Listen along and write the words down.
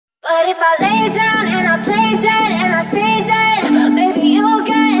But if I lay down and I play dead and I stay dead, baby, you'll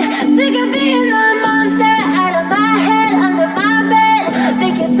get sick of being the monster out of my head, under my bed,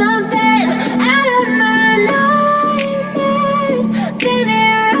 thinking something out of my nightmares,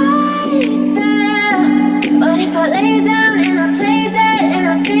 standing right there. But if I lay down and I play dead and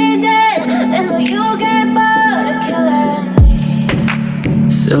I stay dead, then will you get bored of killing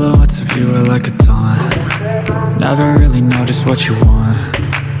me? Silhouettes of you are like a taunt. Never really know just what you want.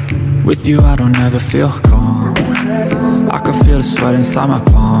 With you I don't ever feel calm. I can feel the sweat inside my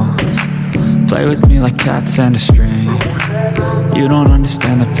palms. Play with me like cats and a string. You don't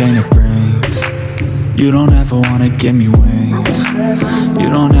understand the pain it brings. You don't ever wanna give me wings. You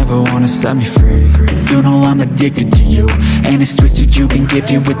don't ever wanna set me free. You know I'm addicted to you, and it's twisted, you've been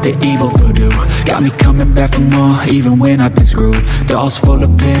gifted with the evil voodoo. Got me coming back for more, even when I've been screwed. Dolls full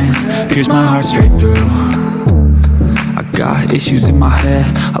of pins, pierce my heart straight through. I got issues in my head,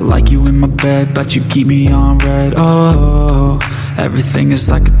 I like you in my bed, but you keep me on red. Oh, everything is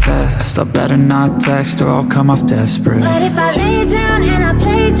like a test, I better not text or I'll come off desperate. But if I lay down and I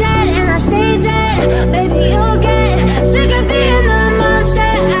play dead and I stay dead, baby, you'll get sick of being the monster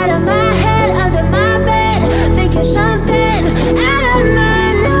out of my head, under my bed, thinking something out of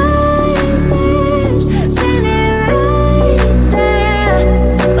my nightmares, standing right there.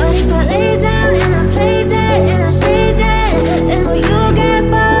 But if I lay down and I play dead and I stay dead, then will you get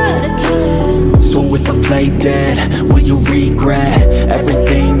bored of killing me? So if I play dead, will you regret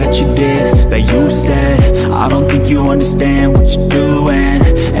everything that you did, that you said? I don't think you understand what you're doing,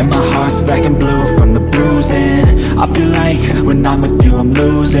 and my heart's black and blue from the bruising. I feel like when I'm with you I'm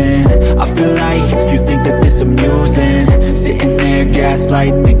losing. I feel like you think that this amusing, sitting there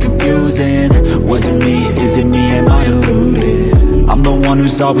gaslighting and confusing. Was it me? Is it me? Am I deluded? I'm the one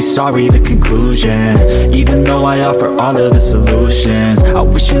who's always sorry, the conclusion, even though I offer all of the solutions. I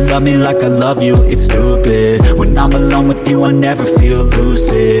wish you loved me like I love you, it's stupid. When I'm alone with you I never feel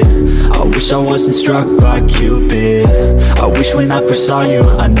lucid. I wish I wasn't struck by Cupid. I wish when I first saw you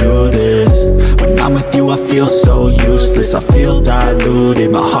I knew this. When I'm with you I feel so useless, I feel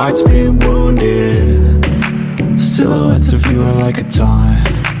diluted, my heart's been wounded. Silhouettes of you are like a taunt.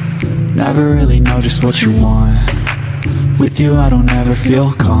 Never really know just what you want. With you I don't ever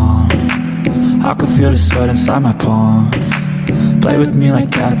feel calm. I can feel the sweat inside my palm. Play with me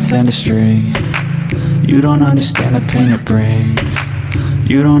like cats and a string. You don't understand the pain it brings.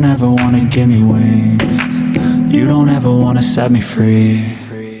 You don't ever wanna give me wings. You don't ever wanna set me free.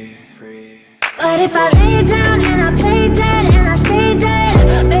 But if I lay down and I play dead and I stay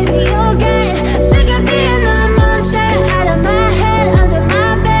dead, baby, you'll get sick of being the monster out of my head, under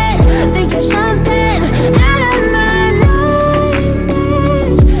my bed, thinking something out of my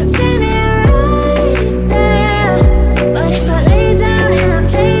nightmares, standing right there. But if I lay down and I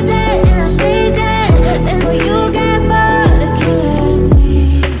play dead and I stay dead, then will you get bored of killing me?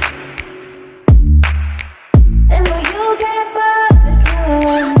 Then will you get bored of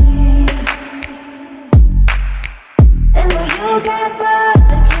killing me? And will you get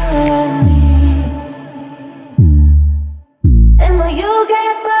bored of killing me? And will you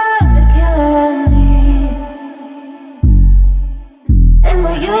get bored of killing me? And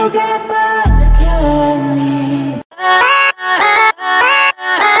will you get bored of killing me?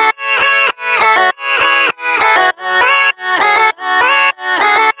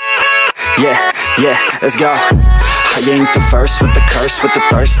 Yeah, let's go. I ain't the first with the curse, with the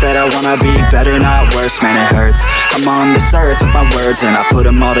thirst that I wanna be better, not worse, man it hurts. I'm on this earth with my words and I put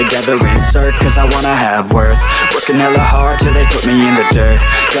them all together, insert, cause I wanna have worth. Working hella hard till they put me in the dirt.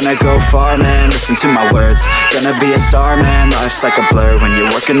 Gonna go far, man, listen to my words. Gonna be a star, man, life's like a blur. When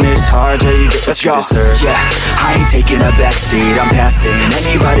you're working this hard till you get what you deserve. Yeah, I ain't taking a backseat, I'm passing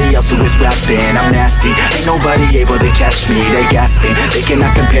anybody else who is rapping. I'm nasty, ain't nobody able to catch me. They gasping, they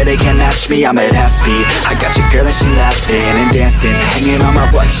cannot compare, they can't match me. I'm at half speed, I got your girl and she laughing and dancing, hanging on my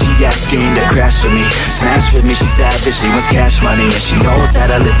butt, she asking to crash with me, smash with me, she savage, she wants cash money, and she knows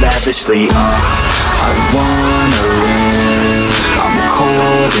that I live lavishly. I wanna live, I'm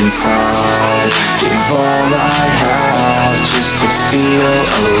cold inside, give all I have just to feel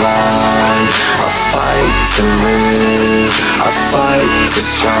alive. I fight to live, I fight to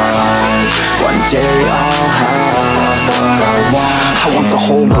strive, one day I'll have what I want. I want the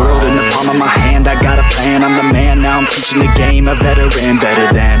whole world in the palm of my hand. I got a plan, I'm the man. Now I'm teaching the game, a veteran, better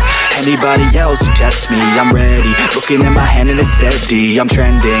than anybody else who tests me. I'm ready, looking at my hand and it's steady. I'm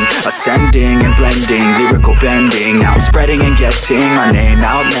trending, ascending and blending, lyrical bending. Now I'm spreading and getting my name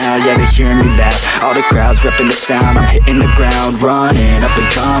out now. Yeah, they hearing me laugh, all the crowds repping the sound. I'm hitting the ground, running, up and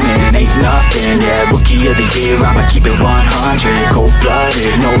coming, ain't nothing. Yeah, rookie of the year, I'ma keep it 100.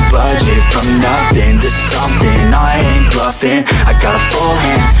 Cold-blooded, no budget, from nothing to something. I ain't bluffing, I got a full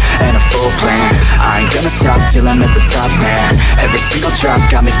hand and a full plan. I ain't gonna stop till I'm at the top, man. Every single drop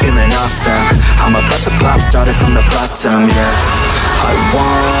got me feeling awesome. I'm about to pop, started from the bottom, yeah. I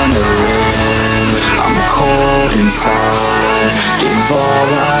wanna live, I'm cold inside. Give all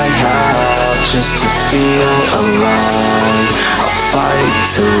I have just to feel alive. I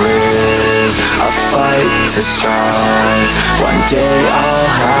fight to live, I fight to strive. One day I'll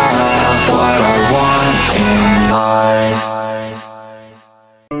have what I want in life.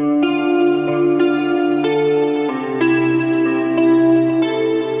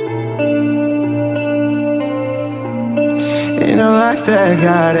 In a life that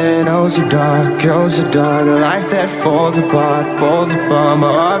got it, oh so dark, oh so dark. A life that falls apart, falls apart.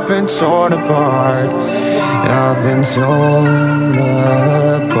 My heart been torn apart, I've been torn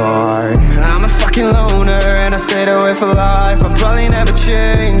apart. I'm a fucking loner and I stayed away for life. I'll probably never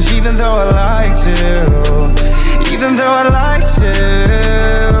change, even though I like to. Even though I like to,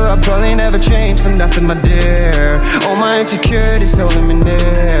 I'll probably never change for nothing, my dear. All my insecurities holding me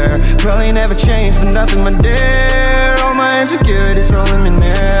near. Probably never change for nothing, my dear. All my insecurities holding me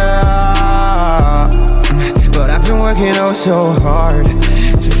near. But I've been working oh so hard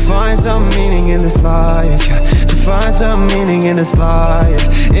to find some meaning in this life, to find some meaning in this life.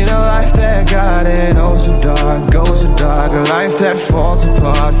 In a life that got it oh so dark, oh so dark. A life that falls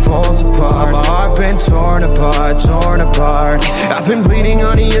apart, falls apart. My heart been torn apart, torn apart. I've been bleeding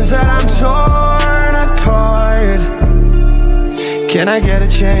on the inside, I'm torn apart. Can I get a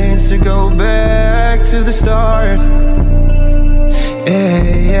chance to go back to the start?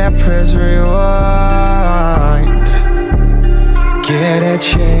 Yeah, press rewind. Get a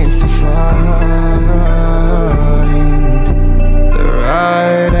chance to find